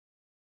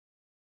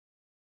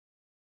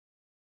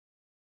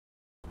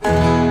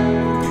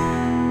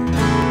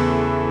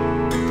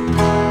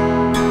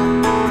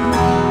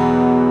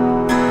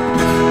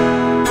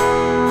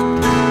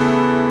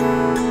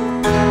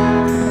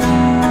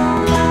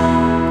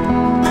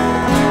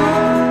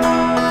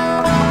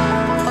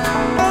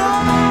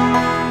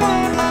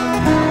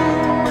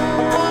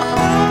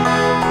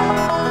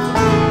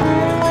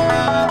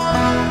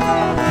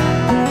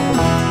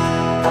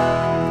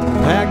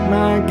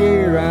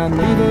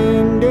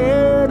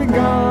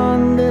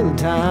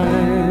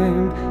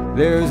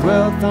There's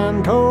wealth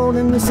untold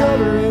in the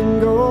silver and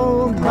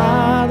gold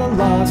by the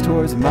lost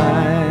horse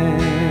mine.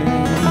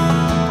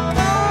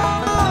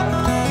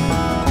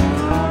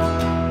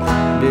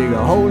 Dig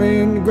a hole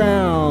in the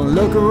ground,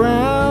 look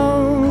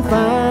around,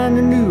 find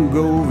a new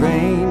gold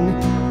vein.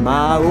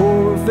 My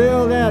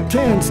overfill that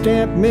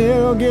 10-stamp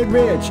mill, get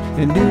rich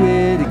and do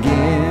it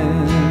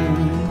again.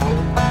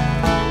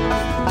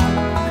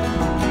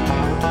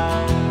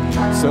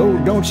 So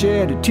don't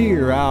shed a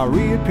tear, I'll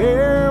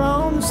reappear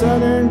on the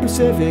Southern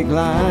Pacific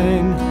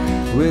line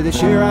with a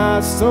share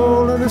I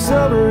sold of the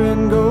silver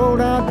and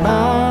gold out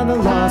by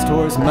the lost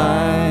horse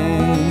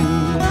mine.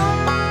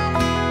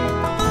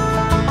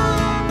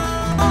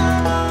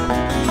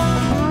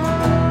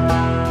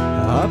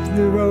 Up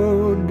the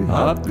road,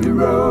 up the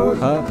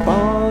road, up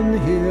on the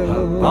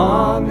hill, up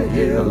on the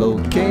hill.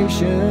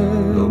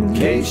 Location,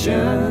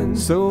 location,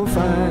 so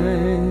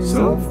fine,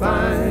 so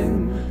fine.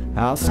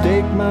 I'll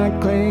stake my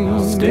claim,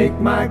 I'll stake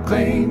my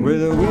claim where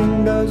the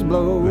wind does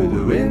blow, where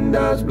the wind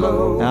does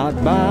blow. Out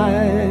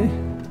by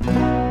the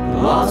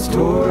lost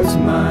horse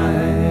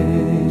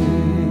mine.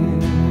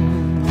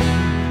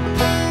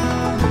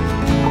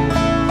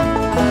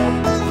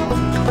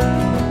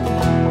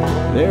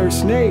 There's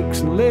snakes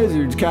and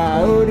lizards,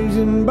 coyotes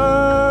and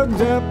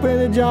bugs up in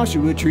the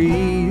Joshua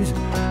trees.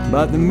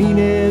 But the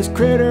meanest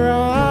critter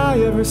I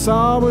ever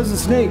saw was a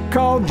snake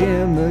called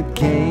Jim the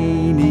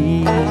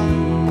Caney.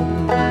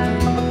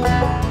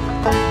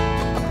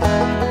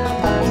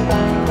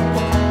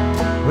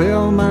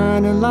 Well,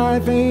 mining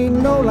life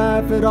ain't no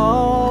life at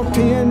all.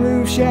 Tin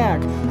roof shack,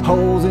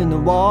 holes in the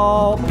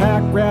wall.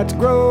 Pack rats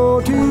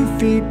grow 2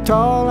 feet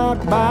tall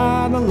out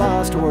by the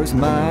lost horse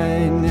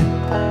mine.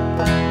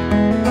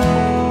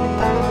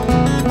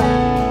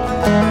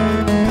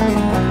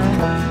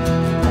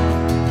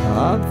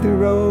 Up the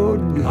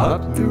road,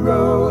 up the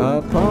road,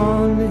 up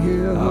on the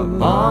hill,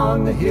 up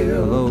on the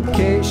hill.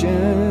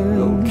 Location,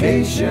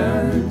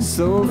 location,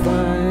 so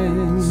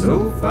fine,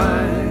 so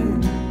fine.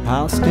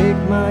 I'll stake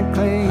my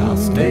claim, I'll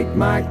stake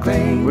my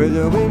claim where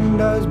the wind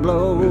does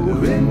blow, where the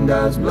wind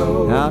does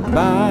blow. Out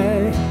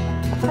by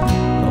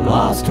the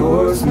lost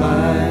horse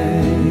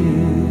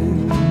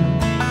mine.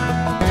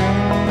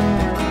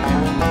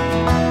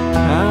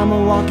 I'm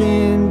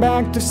a-walking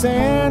back to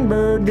San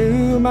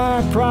Bernardino.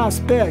 My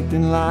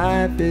prospecting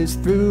life is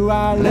through.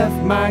 I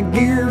left my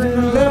gears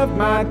and left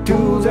my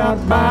tools out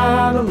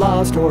by the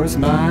lost horse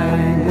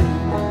mine.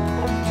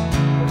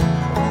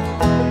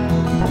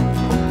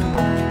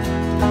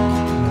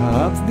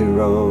 Up the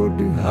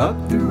road,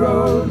 up the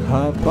road,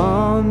 up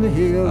on the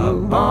hill,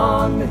 up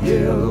on the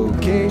hill.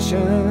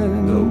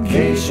 Location,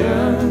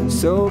 location,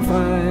 so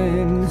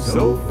fine,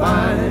 so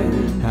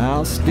fine.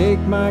 I'll stake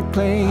my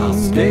claim, I'll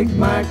stake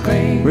my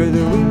claim where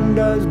the wind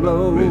does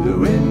blow, where the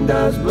wind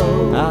does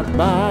blow. Out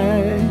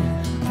by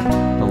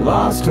the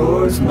lost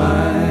horse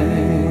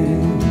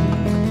mine.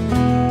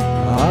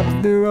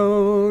 Up the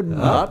road,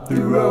 up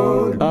the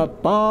road,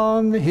 up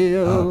on the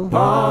hill, up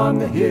on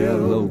the hill.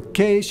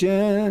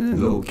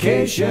 Location,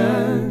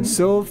 location,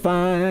 so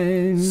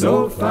fine,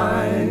 so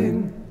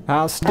fine.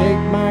 I'll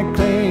stake my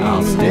claim,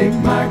 I'll stake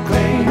my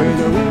claim where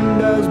the wind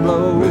does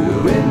blow, where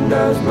the wind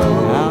does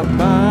blow. Out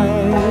by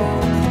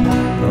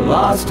the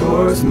lost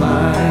horse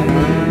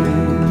mine.